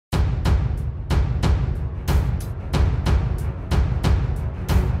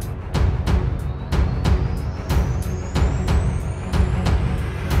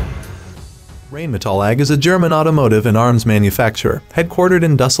Rheinmetall AG is a German automotive and arms manufacturer, headquartered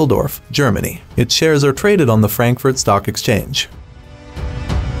in Düsseldorf, Germany. Its shares are traded on the Frankfurt Stock Exchange.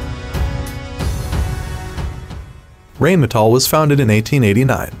 Rheinmetall was founded in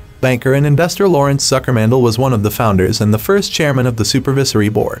 1889. Banker and investor Lorenz Zuckermandel was one of the founders and the first chairman of the supervisory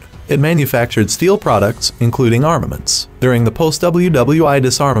board. It manufactured steel products, including armaments. During the post-WWI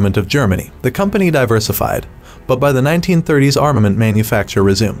disarmament of Germany, the company diversified, but by the 1930s armament manufacture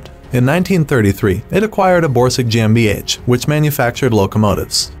resumed. In 1933, it acquired a Borsig GmbH, which manufactured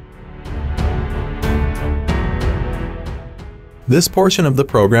locomotives. This portion of the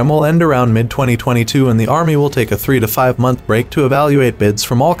program will end around mid-2022 and the Army will take a 3 to 5 month break to evaluate bids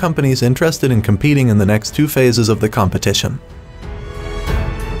from all companies interested in competing in the next two phases of the competition.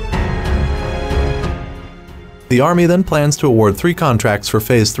 The Army then plans to award 3 contracts for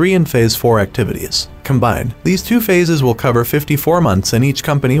Phase 3 and Phase 4 activities. Combined, these two phases will cover 54 months and each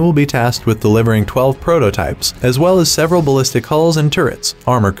company will be tasked with delivering 12 prototypes, as well as several ballistic hulls and turrets,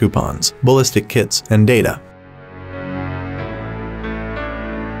 armor coupons, ballistic kits, and data.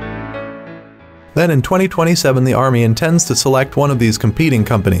 Then in 2027 the Army intends to select one of these competing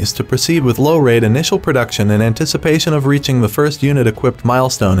companies to proceed with low-rate initial production in anticipation of reaching the first unit-equipped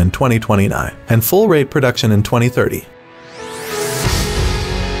milestone in 2029 and full-rate production in 2030.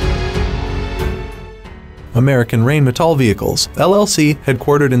 American Rheinmetall Vehicles, LLC,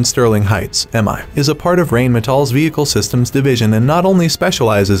 headquartered in Sterling Heights, MI, is a part of Rheinmetall's Vehicle Systems division and not only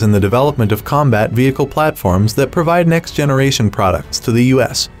specializes in the development of combat vehicle platforms that provide next-generation products to the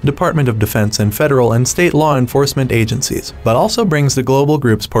U.S. Department of Defense and federal and state law enforcement agencies, but also brings the global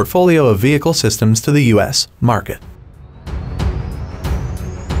group's portfolio of vehicle systems to the U.S. market.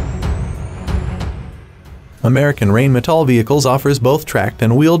 American Rheinmetall Vehicles offers both tracked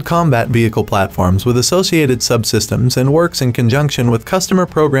and wheeled combat vehicle platforms with associated subsystems and works in conjunction with customer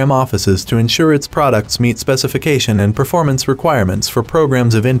program offices to ensure its products meet specification and performance requirements for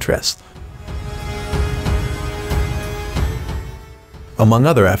programs of interest. Among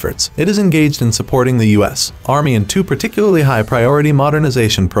other efforts, it is engaged in supporting the U.S. Army in 2 particularly high-priority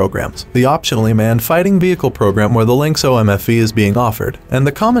modernization programs, the Optionally Manned Fighting Vehicle program where the Lynx OMFV is being offered, and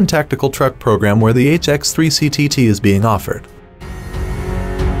the Common Tactical Truck program where the HX-3CTT is being offered.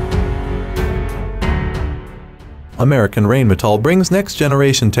 American Rheinmetall brings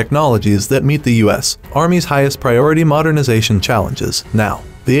next-generation technologies that meet the U.S. Army's highest priority modernization challenges. Now,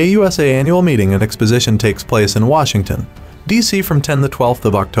 the AUSA Annual Meeting and Exposition takes place in Washington, D.C. from 10 to 12th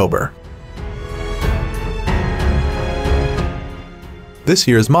of October. This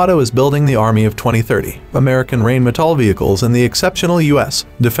year's motto is Building the Army of 2030. American Rheinmetall Vehicles and the exceptional U.S.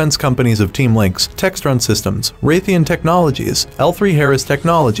 defense companies of Team Lynx, Textron Systems, Raytheon Technologies, L3Harris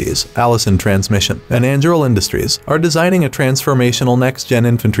Technologies, Allison Transmission, and Anduril Industries are designing a transformational next-gen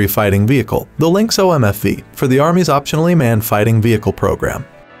infantry fighting vehicle, the Lynx OMFV, for the Army's Optionally Manned Fighting Vehicle program.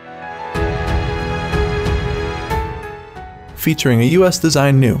 Featuring a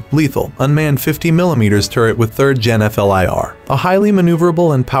US-designed new, lethal, unmanned 50mm turret with 3rd Gen FLIR, a highly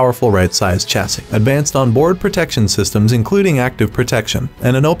maneuverable and powerful right-sized chassis, advanced on-board protection systems including active protection,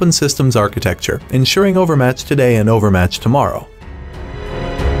 and an open systems architecture, ensuring overmatch today and overmatch tomorrow.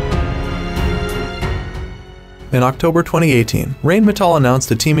 In October 2018, Rheinmetall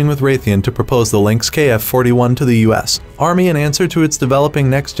announced a teaming with Raytheon to propose the Lynx KF-41 to the U.S. Army in answer to its developing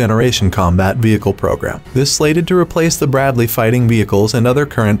next-generation combat vehicle program. This slated to replace the Bradley fighting vehicles and other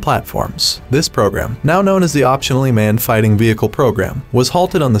current platforms. This program, now known as the Optionally Manned Fighting Vehicle program, was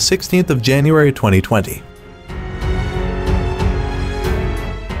halted on the 16th of January 2020.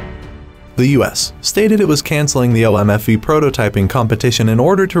 The U.S. stated it was canceling the OMFV prototyping competition in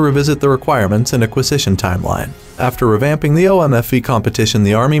order to revisit the requirements and acquisition timeline. After revamping the OMFV competition,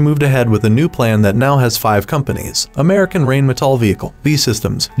 the Army moved ahead with a new plan that now has 5 companies: American Rheinmetall Vehicle,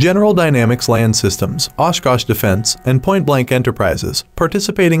 V-Systems, General Dynamics Land Systems, Oshkosh Defense, and Point Blank Enterprises,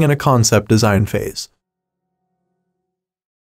 participating in a concept design phase.